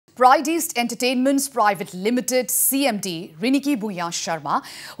Pride East Entertainment's Private Limited CMD Riniki Sharma,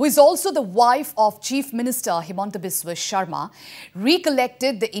 who is also the wife of Chief Minister Himanta Biswa Sharma,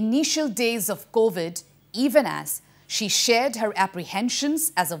 recollected the initial days of COVID even as she shared her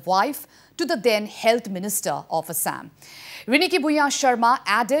apprehensions as a wife to the then Health Minister of Assam. Riniki Sharma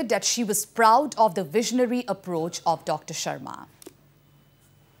added that she was proud of the visionary approach of Dr. Sharma.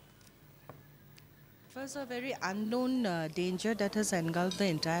 It was a very unknown danger that has engulfed the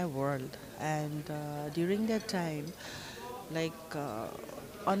entire world, and during that time,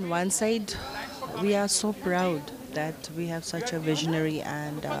 on one side, we are so proud that we have such a visionary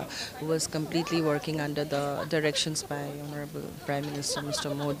and who was completely working under the directions by Honorable Prime Minister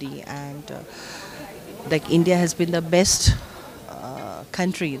Mr. Modi, and India has been the best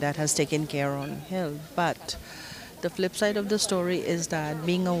country that has taken care on health, but the flip side of the story is that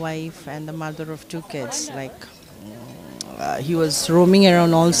being a wife and the mother of two kids, he was roaming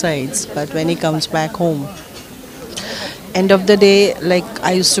around all sides, but when he comes back home, end of the day,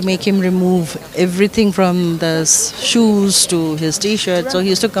 I used to make him remove everything from the shoes to his t-shirt, so he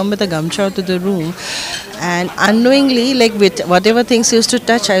used to come with a gamcha to the room, and unknowingly, with whatever things he used to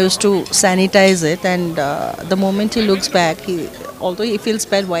touch, I used to sanitize it, and the moment he looks back, although he feels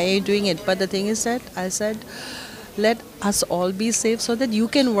bad, why are you doing it? But the thing is that I said, let us all be safe so that you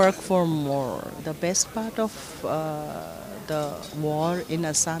can work for more. The best part of the war in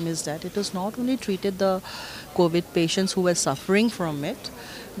Assam is that it has not only treated the COVID patients who were suffering from it,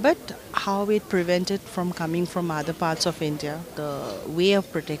 but how it prevented from coming from other parts of India. The way of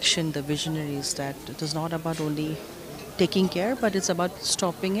protection, the visionaries, that it is not about only taking care, but it's about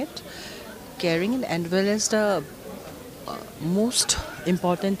stopping it, caring it, and well as the most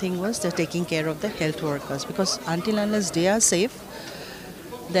important thing was the taking care of the health workers, because until unless they are safe,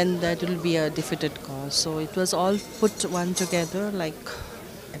 then that will be a defeated cause. So it was all put one together,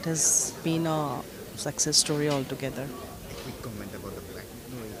 it has been a success story altogether. A quick comment about the black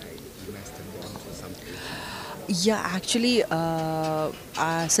master bombs or something. Yeah, actually,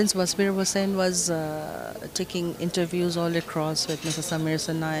 since Basbir Hussain was taking interviews all across with Mr. Samir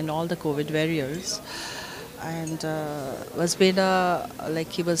Sinha and all the COVID warriors, and Vasbeda,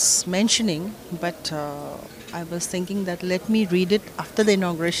 he was mentioning, but I was thinking that let me read it after the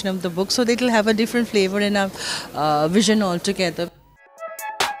inauguration of the book so that it will have a different flavor and a vision altogether.